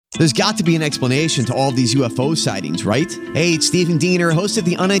There's got to be an explanation to all of these UFO sightings, right? Hey, it's Stephen Diener, host of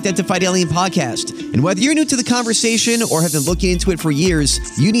the Unidentified Alien Podcast. And whether you're new to the conversation or have been looking into it for years,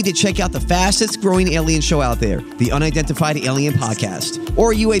 you need to check out the fastest growing alien show out there, the Unidentified Alien Podcast,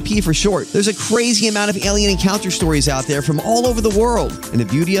 or UAP for short. There's a crazy amount of alien encounter stories out there from all over the world. And the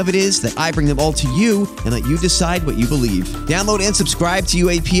beauty of it is that I bring them all to you and let you decide what you believe. Download and subscribe to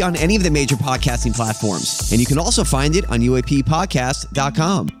UAP on any of the major podcasting platforms. And you can also find it on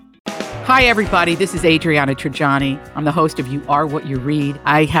UAPpodcast.com. Hi, everybody. This is Adriana Trajani. I'm the host of You Are What You Read.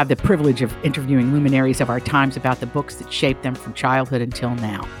 I have the privilege of interviewing luminaries of our times about the books that shaped them from childhood until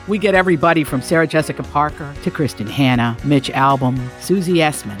now. We get everybody from Sarah Jessica Parker to Kristen Hanna, Mitch Albom, Susie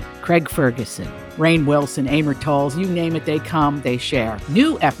Essman, Craig Ferguson, Rainn Wilson, Amor Tolls, you name it, they come, they share.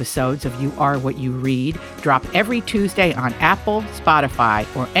 New episodes of You Are What You Read drop every Tuesday on Apple,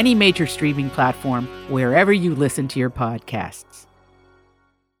 Spotify, or any major streaming platform wherever you listen to your podcasts.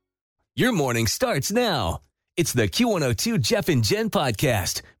 Your morning starts now. It's the Q102 Jeff and Jen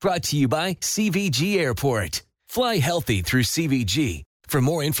podcast brought to you by CVG Airport. Fly healthy through CVG. For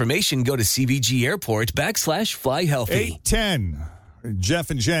more information, go to CVG Airport /fly healthy. 8:10. Jeff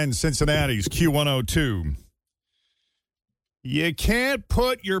and Jen, Cincinnati's Q102. You can't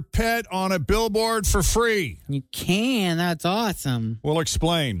put your pet on a billboard for free. You can. That's awesome. We'll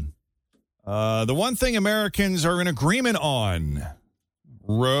explain. The one thing Americans are in agreement on: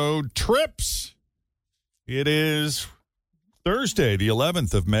 road trips. It is Thursday, the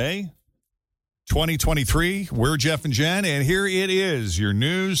 11th of May, 2023. We're Jeff and Jen, and here it is, your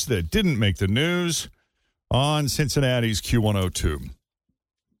news that didn't make the news on Cincinnati's Q102.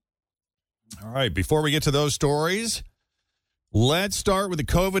 All right, before we get to those stories, let's start with the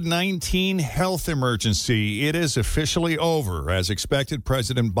COVID-19 health emergency. It is officially over. As expected,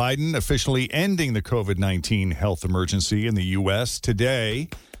 President Biden officially ending the COVID-19 health emergency in the U.S. today.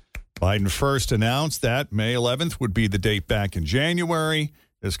 Biden first announced that May 11th would be the date back in January.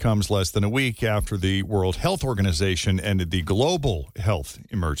 This comes less than a week after the World Health Organization ended the global health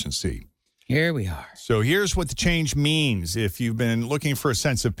emergency. Here we are. So here's what the change means. If you've been looking for a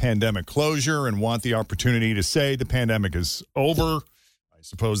sense of pandemic closure and want the opportunity to say the pandemic is over, I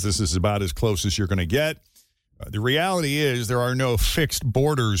suppose this is about as close as you're going to get. The reality is there are no fixed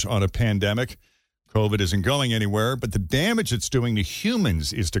borders on a pandemic. COVID isn't going anywhere, but the damage it's doing to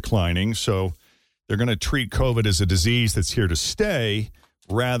humans is declining. So they're going to treat COVID as a disease that's here to stay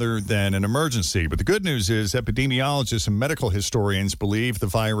rather than an emergency. But the good news is epidemiologists and medical historians believe the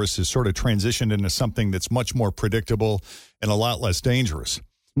virus has sort of transitioned into something that's much more predictable and a lot less dangerous.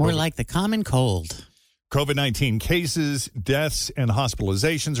 More like the common cold. COVID-19 cases, deaths, and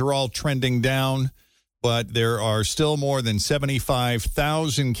hospitalizations are all trending down, but there are still more than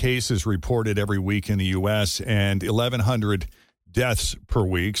 75,000 cases reported every week in the U.S. and 1,100 deaths per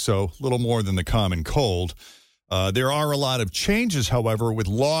week, so a little more than the common cold. There are a lot of changes, however, with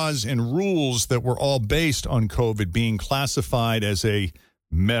laws and rules that were all based on COVID being classified as a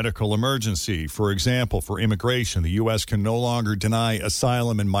medical emergency. For example, for immigration, the U.S. can no longer deny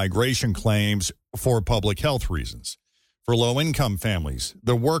asylum and migration claims for public health reasons. For low-income families,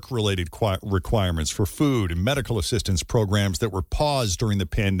 the work-related requirements for food and medical assistance programs that were paused during the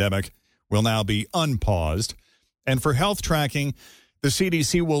pandemic will now be unpaused. And for health tracking, the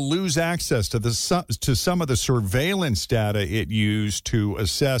CDC will lose access to some of the surveillance data it used to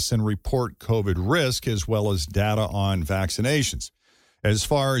assess and report COVID risk, as well as data on vaccinations. As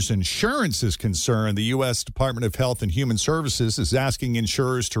far as insurance is concerned, the U.S. Department of Health and Human Services is asking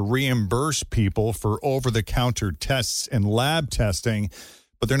insurers to reimburse people for over-the-counter tests and lab testing,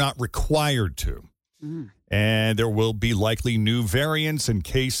 but they're not required to. And there will be likely new variants and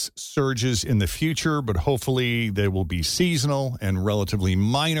case surges in the future, but hopefully they will be seasonal and relatively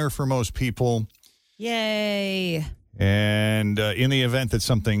minor for most people. Yay. And in the event that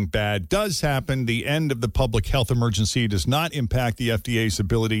something bad does happen, the end of the public health emergency does not impact the FDA's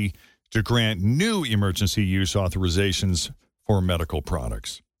ability to grant new emergency use authorizations for medical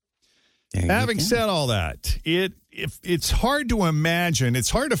products. Having said all that, it's hard to imagine, it's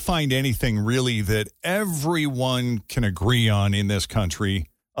hard to find anything really that everyone can agree on in this country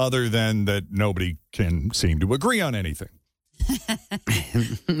other than that nobody can seem to agree on anything.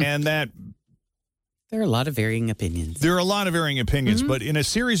 And that there are a lot of varying opinions. But in a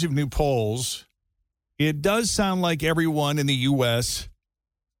series of new polls, it does sound like everyone in the U.S.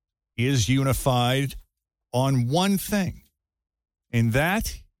 is unified on one thing, and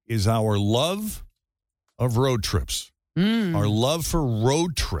that is our love of road trips. Our love for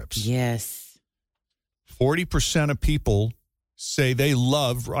road trips. Yes. 40% of people say they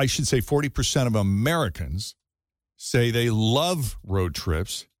love, I should say 40% of Americans say they love road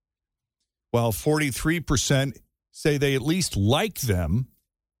trips. while 43% say they at least like them,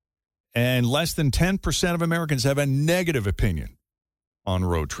 and less than 10% of Americans have a negative opinion on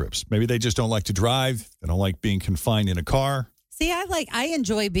road trips. Maybe they just don't like to drive. They don't like being confined in a car. See, I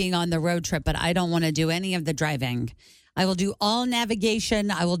enjoy being on the road trip, but I don't want to do any of the driving. I will do all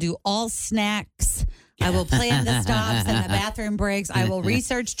navigation. I will do all snacks. I will plan the stops and the bathroom breaks. I will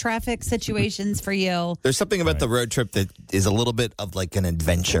research traffic situations for you. There's something about the road trip that is a little bit of like an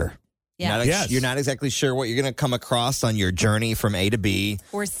adventure. Yeah. You're not exactly sure what you're going to come across on your journey from A to B.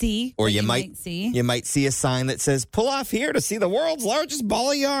 Or C. Or you might see a sign that says, pull off here to see the world's largest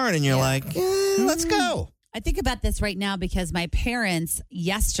ball of yarn. And you're like, let's go. I think about this right now because my parents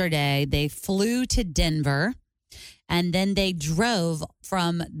yesterday, they flew to Denver and then they drove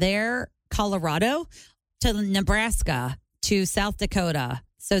from their Colorado to Nebraska to South Dakota.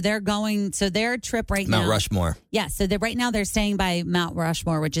 So their trip right now. Mount Rushmore. Yeah. So right now they're staying by Mount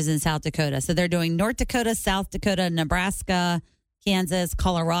Rushmore, which is in South Dakota. So they're doing North Dakota, South Dakota, Nebraska, Kansas,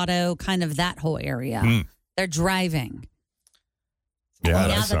 Colorado, kind of that whole area. They're driving. Yeah, now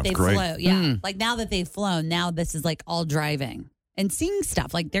that sounds they've great. flown. Yeah. Like now that they've flown, now this is like all driving and seeing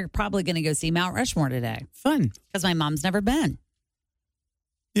stuff. Like they're probably going to go see Mount Rushmore today. Fun. Because my mom's never been.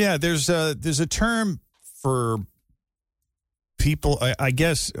 Yeah, there's a term for people, I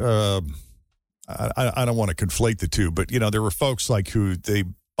guess, I don't want to conflate the two, but, there were folks like who they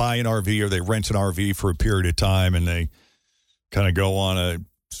buy an RV or they rent an RV for a period of time and they kind of go on a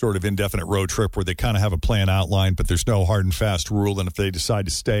sort of indefinite road trip where they kind of have a plan outlined, but there's no hard and fast rule. And if they decide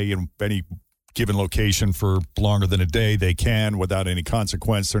to stay in any given location for longer than a day, they can without any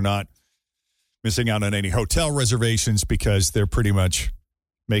consequence. They're not missing out on any hotel reservations because they're pretty much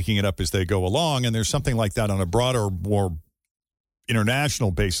making it up as they go along. And there's something like that on a broader, more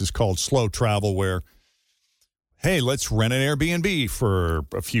international basis called slow travel where, hey, let's rent an Airbnb for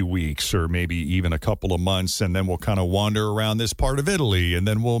a few weeks or maybe even a couple of months, and then we'll kind of wander around this part of Italy, and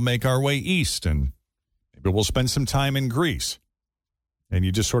then we'll make our way east, and maybe we'll spend some time in Greece. And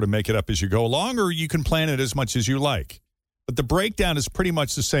you just sort of make it up as you go along, or you can plan it as much as you like. But the breakdown is pretty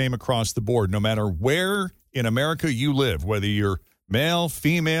much the same across the board, no matter where in America you live, whether you're male,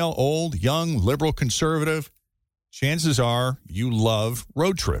 female, old, young, liberal, conservative. Chances are you love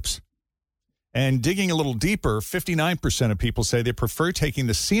road trips. And digging a little deeper, 59% of people say they prefer taking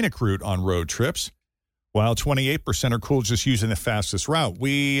the scenic route on road trips, while 28% are cool just using the fastest route.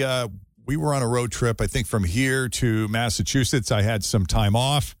 We were on a road trip, I think, from here to Massachusetts. I had some time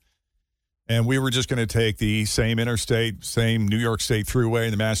off, and we were just going to take the same interstate, same New York State Thruway,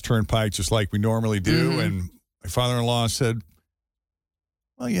 and the Mass Turnpike, just like we normally do. And my father-in-law said,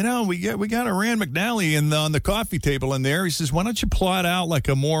 well, we got a Rand McNally on the coffee table in there. He says, why don't you plot out like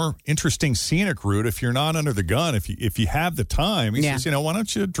a more interesting scenic route if you're not under the gun, if you have the time. He says, why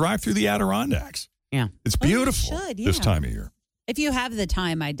don't you drive through the Adirondacks? Yeah. It's beautiful this time of year. If you have the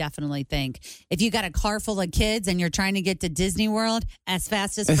time, I definitely think. If you got a car full of kids and you're trying to get to Disney World as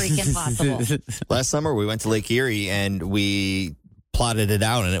fast as freaking possible. Last summer, we went to Lake Erie and we plotted it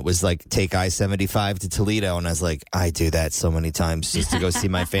out, and it was like take I-75 to Toledo, and I was like, I do that so many times just to go see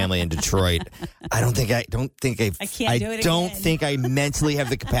my family in Detroit. I don't think I mentally have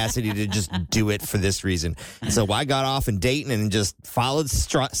the capacity to just do it for this reason. So I got off in Dayton and just followed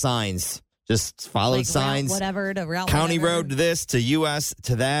signs. Just followed signs. Route whatever to route County whatever. road to this, to U.S.,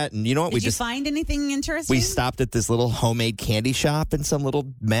 to that. And you know what? Did you find anything interesting? We stopped at this little homemade candy shop in some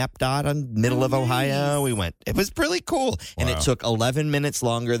little map dot in middle of Ohio. We went. It was really cool. And it took 11 minutes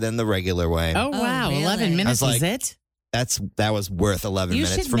longer than the regular way. Oh, wow. really? 11 minutes was is it? That was worth 11 You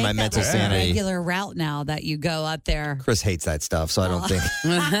minutes should for make my that mental like a sanity. regular route now that you go up there. Chris hates that stuff, so I don't think.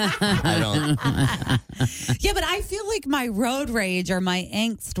 I don't. Yeah, but I feel like my road rage or my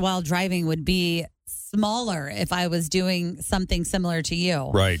angst while driving would be smaller if I was doing something similar to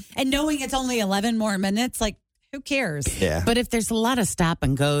you. Right. And knowing it's only 11 more minutes, like, who cares? Yeah. But if there's a lot of stop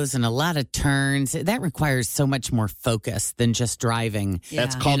and goes and a lot of turns, that requires so much more focus than just driving.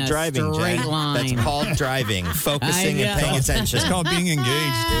 That's Yeah. called In a driving, straight Jen. line. That's called driving, focusing and paying attention. It's called being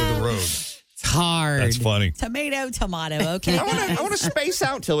engaged with the road. It's hard. That's funny. Tomato, okay? I want to space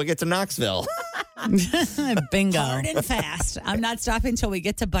out till we get to Knoxville. Bingo. Hard and fast. I'm not stopping till we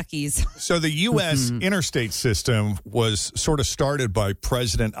get to Buc-ee's. So the U.S. interstate system was sort of started by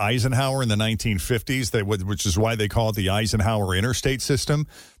President Eisenhower in the 1950s, which is why they call it the Eisenhower interstate system.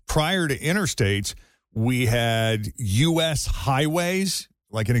 Prior to interstates, we had U.S. highways.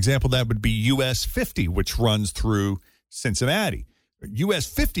 Like an example, that would be U.S. 50, which runs through Cincinnati. U.S.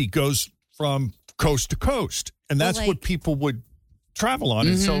 50 goes from coast to coast, and that's what people would travel on.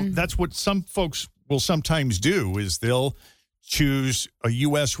 And so that's what some folks will sometimes do is they'll choose a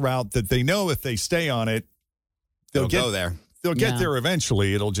U.S. route that they know if they stay on it, They'll go there. They'll get there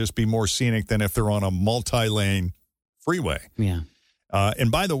eventually. It'll just be more scenic than if they're on a multi-lane freeway. Yeah. And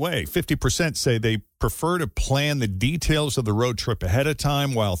by the way, 50% say they prefer to plan the details of the road trip ahead of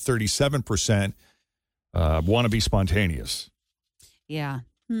time, while 37% want to be spontaneous. Yeah.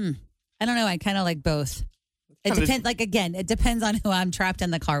 I don't know. I kind of like both. It depends. Like, again, it depends on who I'm trapped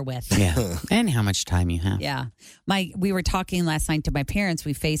in the car with. Yeah. And how much time you have. Yeah. We were talking last night to my parents.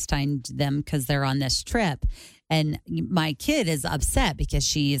 We FaceTimed them because they're on this trip. And my kid is upset because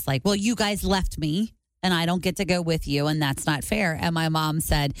she's like, well, you guys left me and I don't get to go with you. And that's not fair. And my mom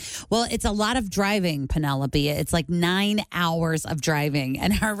said, well, it's a lot of driving, Penelope. It's like 9 hours of driving.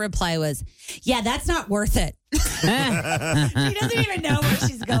 And her reply was, yeah, that's not worth it. She doesn't even know where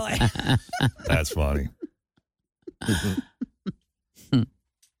she's going. That's funny. All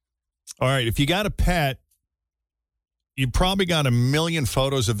right. If you got a pet, you probably got a million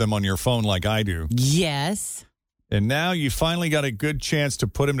photos of them on your phone like I do. Yes. And now you finally got a good chance to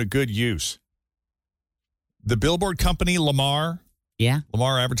put them to good use. The billboard company, Lamar. Yeah.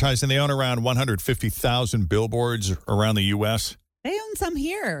 Lamar Advertising, they own around 150,000 billboards around the U.S. They own some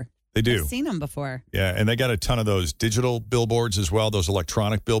here. They do. I've seen them before. Yeah, and they got a ton of those digital billboards as well, those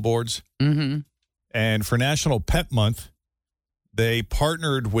electronic billboards. Mm-hmm. And for National Pet Month, they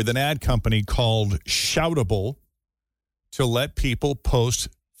partnered with an ad company called Shoutable to let people post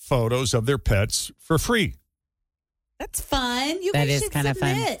photos of their pets for free. That's fun. You That guys is should kind of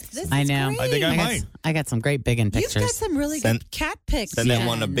fun. submit. This I is know. Great. I think I might. I got some great big in pictures. You've got some really good cat pics. Send that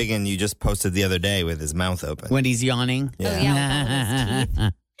one a Jen. big one you just posted the other day with his mouth open. When he's yawning. Yeah. Oh, yeah. with all his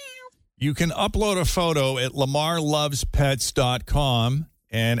teeth. You can upload a photo at lamarlovespets.com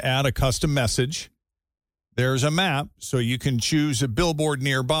and add a custom message. There's a map, so you can choose a billboard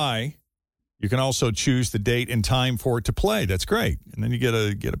nearby. You can also choose the date and time for it to play. That's great. And then you get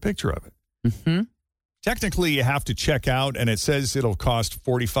a picture of it. Mm-hmm. Technically, you have to check out, and it says it'll cost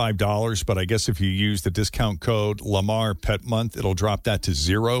 $45, but I guess if you use the discount code Lamar Pet Month, it'll drop that to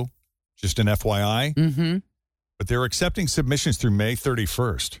 $0, just an FYI. Mm-hmm. But they're accepting submissions through May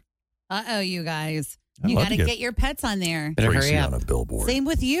 31st. Uh-oh, you guys. I'd You love got to to get your pets on there. Better Tracy hurry up. on a billboard. Same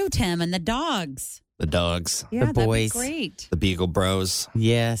with you, Tim, and the dogs. The dogs, Yeah, that'd be boys. great. the Beagle Bros.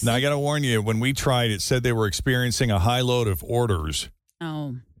 Yes. Now, I got to warn you, when we tried, it said they were experiencing a high load of orders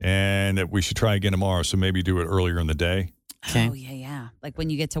Oh. and that we should try again tomorrow. So maybe do it earlier in the day. Okay. Oh, yeah. Like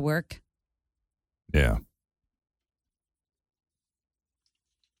when you get to work. Yeah.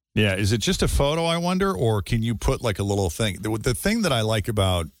 Yeah. Is it just a photo, I wonder, or can you put like a little thing? The thing that I like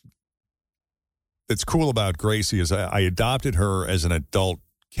that's cool about Gracie is I adopted her as an adult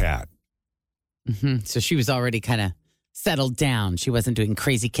cat. Mm-hmm. So she was already kind of settled down. She wasn't doing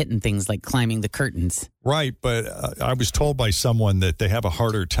crazy kitten things like climbing the curtains. Right. But I was told by someone that they have a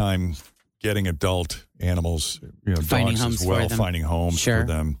harder time getting adult animals, Finding dogs homes as well, for them. finding homes Sure. for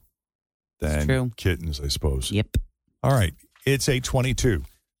them than true. kittens, I suppose. Yep. All right. It's 8:22.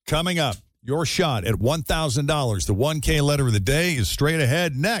 Coming up, your shot at $1,000. The 1K letter of the day is straight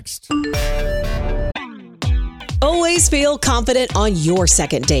ahead next. Always feel confident on your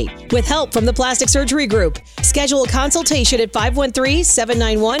second date. With help from the Plastic Surgery Group. Schedule a consultation at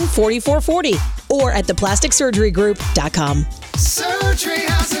 513-791-4440 or at theplasticsurgerygroup.com. Surgery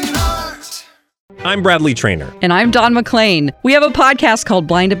has an art. I'm Bradley Trainer. And I'm Don McClain. We have a podcast called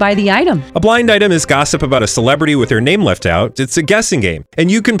Blinded by the Item. A blind item is gossip about a celebrity with their name left out. It's a guessing game, and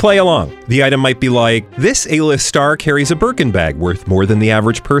you can play along. The item might be like, this A-list star carries a Birkin bag worth more than the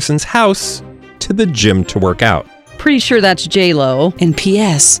average person's house to the gym to work out. Pretty sure that's J-Lo. And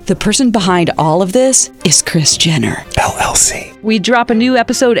P.S. the person behind all of this is Kris Jenner, LLC. We drop a new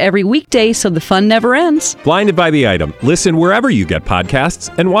episode every weekday so the fun never ends. Blinded by the Item. Listen wherever you get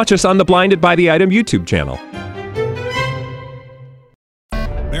podcasts and watch us on the Blinded by the Item YouTube channel.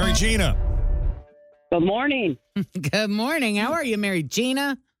 Mary Gina. Good morning. Good morning. How are you, Mary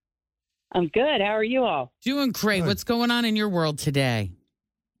Gina? I'm good. How are you all? Doing great. Good. What's going on in your world today?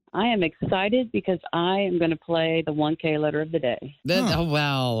 I am excited because I am going to play the 1K letter of the day. Oh,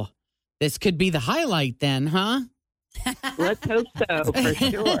 well, this could be the highlight then, huh? Let's hope so, for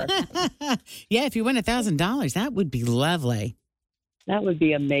sure. Yeah, if you win $1,000, that would be lovely. That would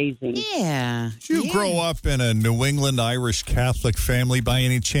be amazing. Yeah. Did you grow up in a New England Irish Catholic family by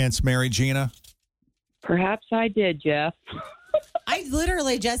any chance, Mary Gina? Perhaps I did, Jeff. I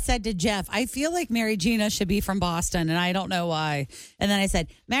literally just said to Jeff, I feel like Mary Gina should be from Boston, and I don't know why. And then I said,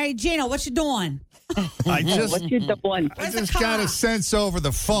 Mary Gina, what you doing? I just, What you doing? I just got a sense over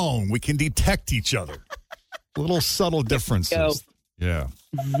the phone we can detect each other. Little subtle differences. Yeah.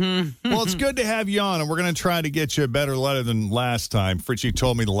 Well, it's good to have you on, and we're going to try to get you a better letter than last time. Fritchie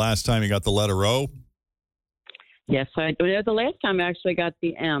told me the last time you got the letter O. Yes, the last time I actually got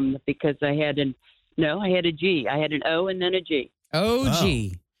the M because I had a G. I had an O and then a G.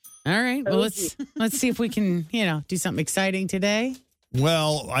 OG. All right. Well, OG. let's see if we can, do something exciting today.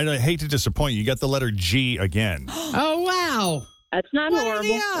 Well, I hate to disappoint you. You got the letter G again. Oh, wow. That's not What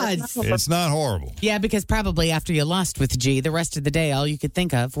horrible. are the odds? It's not horrible. Yeah, because probably after you lost with G, the rest of the day, all you could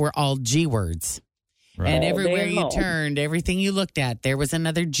think of were all G words. Right. And All everywhere day you long. turned, everything you looked at, there was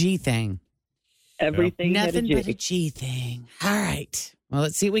another G thing. Everything had Nothing a but G. a G thing. All right. Well,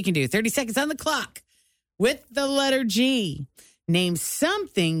 let's see what we can do. 30 seconds on the clock with the letter G. Name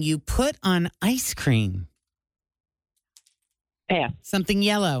something you put on ice cream. Pass. Something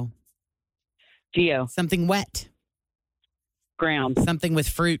yellow. Geo. Something wet. Ground. Something with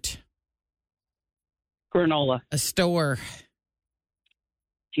fruit. Granola. A store.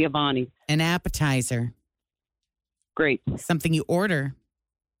 Giovanni. An appetizer. Great. Something you order.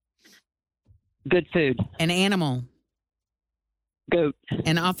 Good food. An animal. Goat.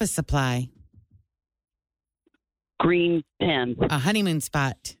 An office supply. Green pen. A honeymoon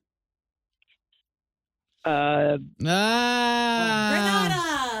spot.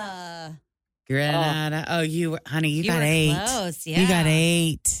 Granada. Granada. Oh, honey, you got were 8. close, yeah. You got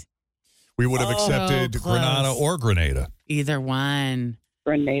 8. We would have accepted close. Granada or Grenada. Either one.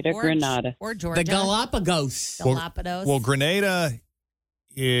 Grenada. Or Georgia. The Galapagos. Galapagos. Well, Grenada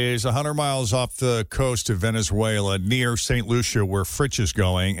is 100 miles off the coast of Venezuela near St. Lucia, where Fritch is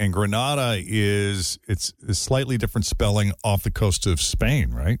going. And Granada it's a slightly different spelling off the coast of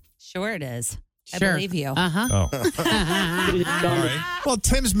Spain, right? Sure it is. Sure. I believe you. Uh-huh. Oh. All right. Well,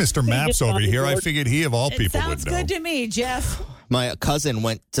 Tim's Mr. Maps over here. I figured he, of all It people, sounds would know. good to me, Jeff. My cousin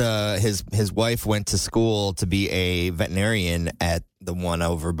went. His wife went to school to be a veterinarian at the one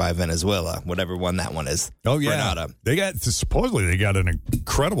over by Venezuela, whatever one that one is. Oh yeah, Granada. Supposedly they got an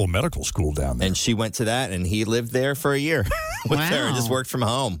incredible medical school down there. And she went to that, and he lived there for a year with her and just worked from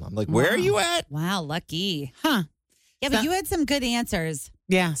home. I'm like, where are you at? Wow, lucky. Huh. Yeah, but you had some good ansers.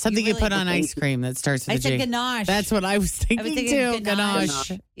 Yeah, something you really put on did. ice cream that starts with I a said G. ganache. That's what I was thinking, I was thinking too.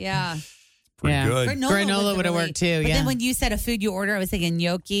 ganache. Yeah. Pretty good. Granola was would have really- worked too. But Yeah. then when you said a food you order, I was thinking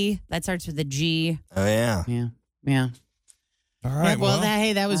gnocchi. That starts with a G. Oh yeah. Yeah. All right.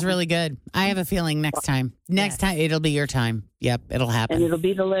 That was really good. I have a feeling next time. Next time it'll be your time. Yep, it'll happen. And it'll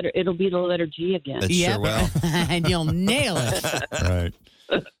be the letter G again. It Yep. sure will. And you'll nail it. All right.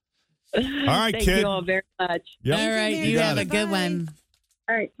 All right, Thank kid. you all very much. Yep. All right, you got have a it. good one.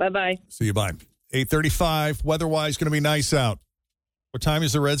 All right. Bye-bye. See you. Bye. 8:35. Weather-wise, going to be nice out. What time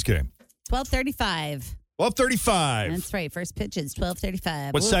is the Reds game? 12:35. 12:35. That's right. First pitch is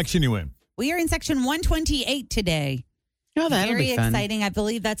 12:35. What section you in? We are in section 128 today. Oh, that'll Very be fun. exciting. I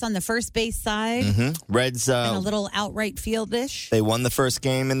believe that's on the first base side. Reds. And a little outright fieldish. They won the first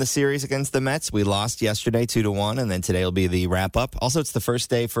game in the series against the Mets. We lost yesterday 2-1, and then today will be the wrap up. Also, it's the first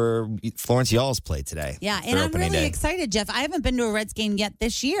day for Florence Y'all's play today. Yeah, It's and their I'm opening really day. excited, Jeff. I haven't been to a Reds game yet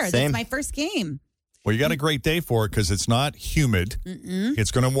this year. Same. That's my first game. Well, you got a great day for it because it's not humid.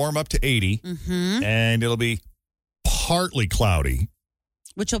 It's going to warm up to 80, and it'll be partly cloudy,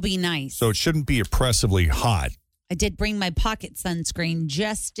 Which will be nice. so it shouldn't be oppressively hot. I did bring my pocket sunscreen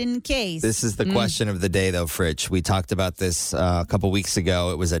just in case. This is the question of the day, though, Fritch. We talked about this a couple weeks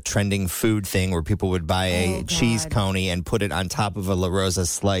ago. It was a trending food thing where people would buy a cheese coney and put it on top of a La Rosa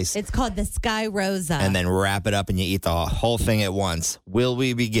slice It's called the Sky Rosa. and then wrap it up and you eat the whole thing at once. Will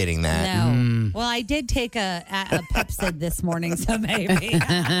we be getting that? No. Well, I did take a Pepsid this morning, so maybe.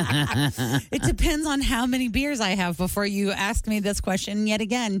 It depends on how many beers I have before you ask me this question yet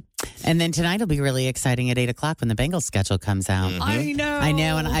again. And then tonight will be really exciting at 8 o'clock when the Bengals schedule comes out. I know. I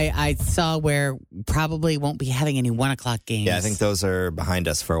know, and I saw where probably won't be having any 1 o'clock games. Yeah, I think those are behind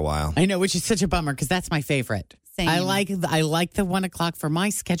us for a while. I know, which is such a bummer because that's my favorite. Same. I like the 1 o'clock for my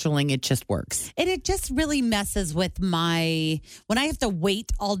scheduling. It just works. It just really messes with when I have to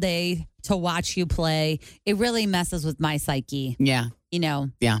wait all day to watch you play, it really messes with my psyche. Yeah. You know?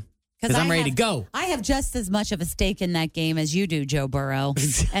 Yeah. Because I'm ready to go. I have just as much of a stake in that game as you do, Joe Burrow.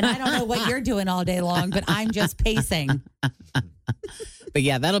 And I don't know what you're doing all day long, but I'm just pacing. But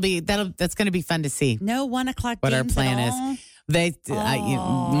yeah, that's going to be fun to see. No 1 o'clock What our games plan at all? is.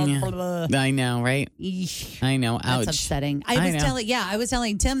 I know, right? Eesh. I know. Ouch. That's upsetting. I know. I was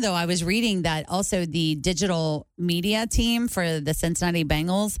telling Tim, though, I was reading that also the digital media team for the Cincinnati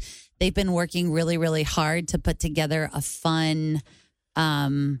Bengals, they've been working really, really hard to put together a fun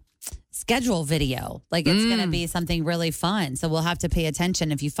schedule video. Like it's going to be something really fun. So we'll have to pay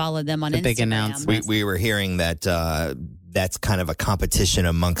attention if you follow them on Instagram. Big announcement. We were hearing that that's kind of a competition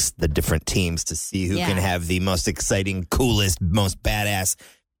amongst the different teams to see who can have the most exciting, coolest, most badass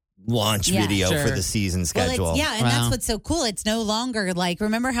launch video for the season schedule. Well, and that's what's so cool. It's no longer like,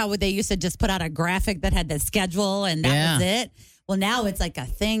 remember how they used to just put out a graphic that had the schedule and that was it? Well, now it's like a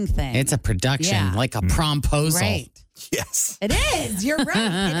thing. It's a production, like a promposal. Right. Yes. It is. You're right.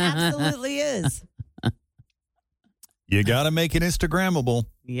 It absolutely is. You got to make it Instagrammable.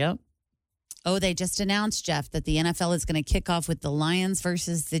 Yep. Oh, they just announced, Jeff, that the NFL is going to kick off with the Lions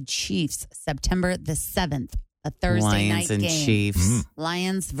versus the Chiefs September the 7th, a Thursday night game. Lions and Chiefs.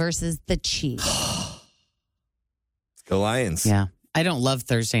 Lions versus the Chiefs. Let's go Lions. Yeah. I don't love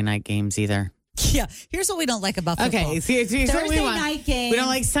Thursday night games either. Yeah. Here's what we don't like about football. Okay. See what we want. Night games. We don't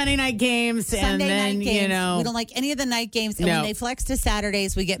like Sunday night games. Sunday and then, night games. you know. We don't like any of the night games. And when they flex to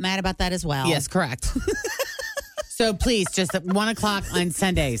Saturdays, we get mad about that as well. Yes, correct. So please, just at 1 o'clock on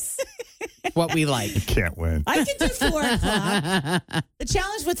Sundays. What we like. You can't win. I can do 4 o'clock. The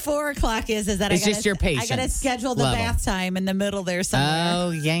challenge with 4 o'clock is that it's just your patience. I got to schedule the bath time in the middle there somewhere.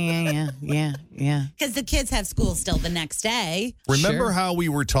 Oh, yeah. Because the kids have school still the next day. Remember how we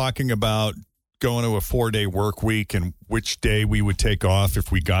were talking about going to a 4-day work week and which day we would take off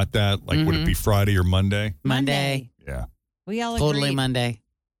if we got that? Like, would it be Friday or Monday? Monday. Yeah. We all Totally agreed. Monday.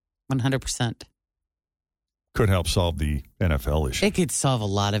 100%. Could help solve the NFL issue. It could solve a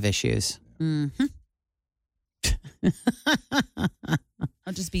lot of issues. Mm-hmm.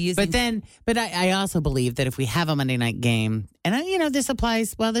 I'll just be using. But I also believe that if we have a Monday night game, and this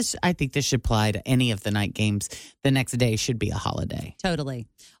applies. Well, I think this should apply to any of the night games. The next day should be a holiday. Totally.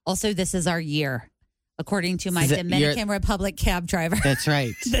 Also, this is our year, according to my Dominican Republic cab driver. That's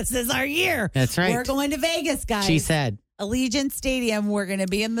right. This is our year. That's right. We're going to Vegas, guys. She said. Allegiant Stadium. We're going to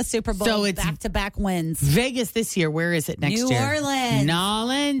be in the Super Bowl. So it's back-to-back wins. Vegas this year. Where is it next New year? Orleans. New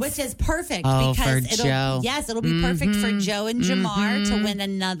Orleans. Which is perfect because it'll Joe. Yes, it'll be perfect for Joe and Jamar to win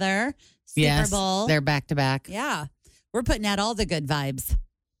another Super Bowl. They're back-to-back. Yeah. We're putting out all the good vibes.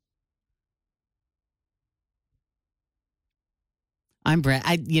 I'm Brett.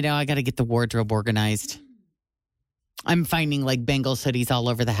 I got to get the wardrobe organized. I'm finding like Bengals hoodies all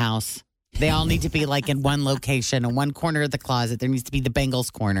over the house. They all need to be like in one location, in one corner of the closet. There needs to be the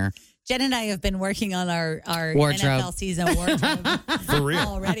Bengals corner. Jen and I have been working on our wardrobe. NFL season wardrobe For real.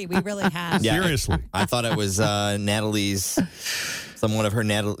 already. We really have. Yeah, Seriously. I thought it was Natalie's, one of her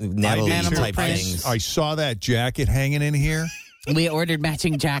Natalie type things. I saw that jacket hanging in here. We ordered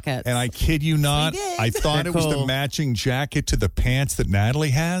matching jackets. And I kid you not, I thought it was the matching jacket to the pants that Natalie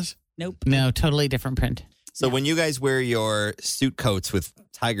has. Nope. No, totally different print. So when you guys wear your suit coats with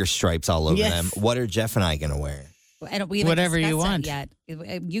tiger stripes all over them, what are Jeff and I going to wear? We haven't whatever you discussed want. that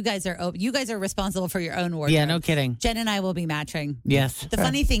yet. You guys are responsible for your own wardrobe. Yeah, no kidding. Jen and I will be matching. Yes. The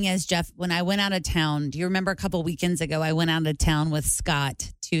funny thing is, Jeff, when I went out of town, do you remember a couple weekends ago, I went out of town with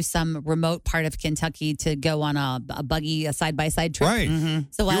Scott to some remote part of Kentucky to go on a buggy, a side-by-side trip. Right. Mm-hmm.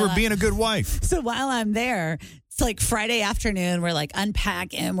 So you were being a good wife. So while I'm there, it's like Friday afternoon, we're like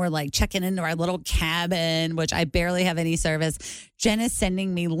unpacking, we're like checking into our little cabin, which I barely have any service. Jen is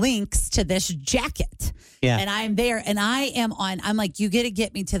sending me links to this jacket. Yeah. And I'm there and I'm like, you got to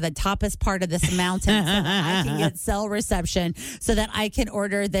get me to the toppest part of this mountain so that I can get cell reception so that I can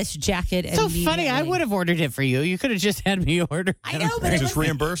order this jacket. So funny. I would have ordered it for you. You could have just had me order. I know, but just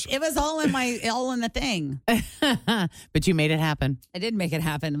reimburse. It was all in the thing. But you made it happen. I did make it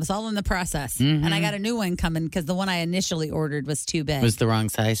happen. It was all in the process. And I got a new one coming because the one I initially ordered was too big. It was the wrong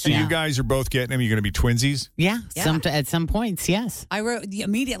size. So you guys are both getting them. You're going to be twinsies? Yeah. At some points, yes. I wrote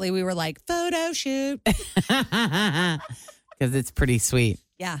immediately. We were like, photo shoot. Because it's pretty sweet.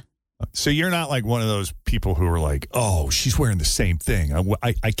 Yeah. So you're not like one of those people who are like, oh, she's wearing the same thing.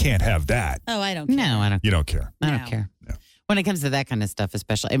 I can't have that. Oh, I don't care. No, I don't. You don't care. I don't care. No. When it comes to that kind of stuff,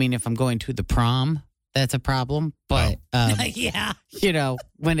 especially, I mean, if I'm going to the prom, that's a problem. But, yeah.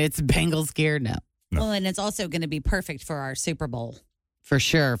 When it's Bengals gear, no. Well, and it's also going to be perfect for our Super Bowl. For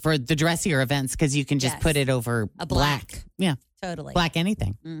sure. For the dressier events, because you can just put it over a black. Yeah. Totally. Black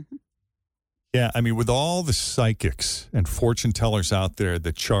anything. Mm-hmm. Yeah, I mean, with all the psychics and fortune tellers out there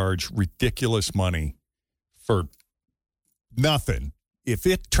that charge ridiculous money for nothing, if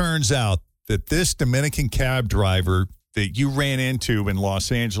it turns out that this Dominican cab driver that you ran into in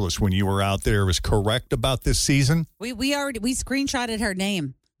Los Angeles when you were out there was correct about this season, we screenshotted her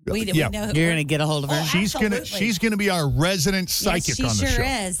name. We know You're going to get a hold of her. Oh, she's gonna be our resident psychic on the show. She sure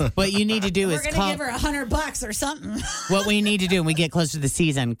is. What you need to do is we're going to give her $100 or something. What we need to do when we get closer to the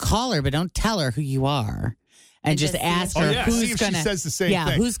season, call her, but don't tell her who you are. And just ask her who's going to she says the same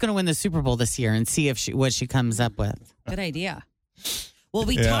thing. who's going to win the Super Bowl this year and see what she comes up with. Good idea. Well,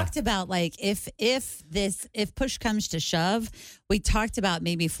 we Yeah. talked about like if push comes to shove, we talked about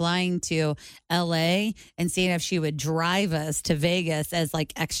maybe flying to LA and seeing if she would drive us to Vegas as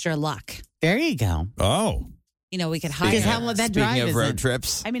like extra luck. There you go. Oh. You know, we could hire Because her. how long that Speaking drive of is road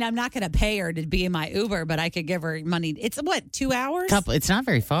trips, I mean, I'm not going to pay her to be in my Uber, but I could give her money. It's what, 2 hours? Couple. It's not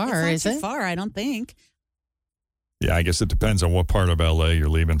very far, It's is not too it? far, I don't think. Yeah, I guess it depends on what part of LA you're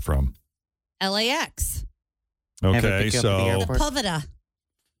leaving from. LAX. Have her Okay, pick you up at the so airport. Poveda.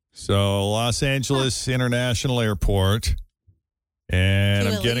 Los Angeles International Airport, and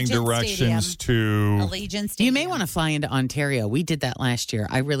To I'm getting Allegiant directions to. Allegiance. You may want to fly into Ontario. We did that last year.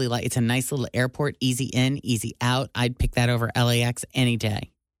 I really like. It's a nice little airport, easy in, easy out. I'd pick that over LAX any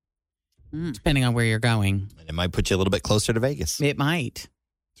day, depending on where you're going. and it might put you a little bit closer to Vegas. It might.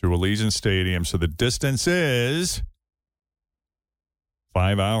 To Allegiant Stadium. So the distance is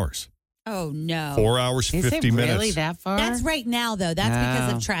 5 hours. Oh, no. 4 hours, Is 50 it minutes. really that far? That's right now, though. That's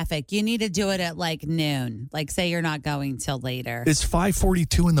because Oh. of traffic. You need to do it at like noon. Like, say you're not going till later. It's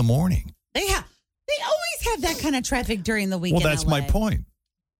 5:42 in the morning. They always have that kind of traffic during the week. Well, in that's LA. my point.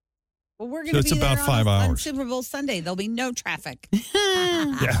 Well, we're So going it's to be about there 5 on hours. Super Bowl Sunday. There'll be no traffic.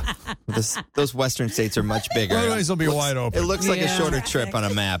 Yeah. Those western states are much bigger. Otherwise, they'll be wide open. It looks like a Yeah. shorter trip on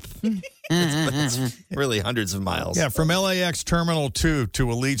a map. It's really hundreds of miles. Yeah, from LAX Terminal 2 to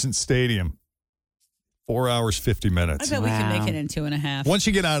Allegiant Stadium, 4 hours, 50 I minutes. bet we can Wow. make it in 2.5. Once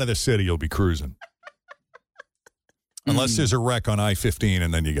you get out of the city, you'll be cruising. Unless there's a wreck on I-15,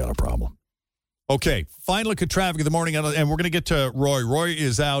 and then you got a problem. Okay, final look at traffic in the morning, and we're going to get to Roy. Roy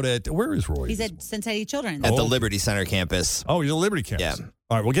is out at, where is Roy? He's at Cincinnati Children's. At the Liberty Center campus. Oh, he's at Liberty campus. Yeah.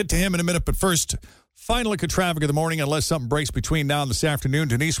 All right, we'll get to him in a minute, but first, final look at traffic in the morning, unless something breaks between now and this afternoon.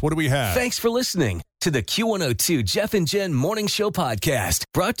 Denise, what do we have? Thanks for listening to the Q102 Jeff and Jen Morning Show podcast,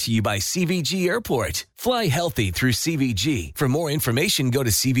 brought to you by CVG Airport. Fly healthy through CVG. For more information, go to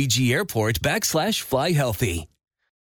CVG Airport /fly healthy.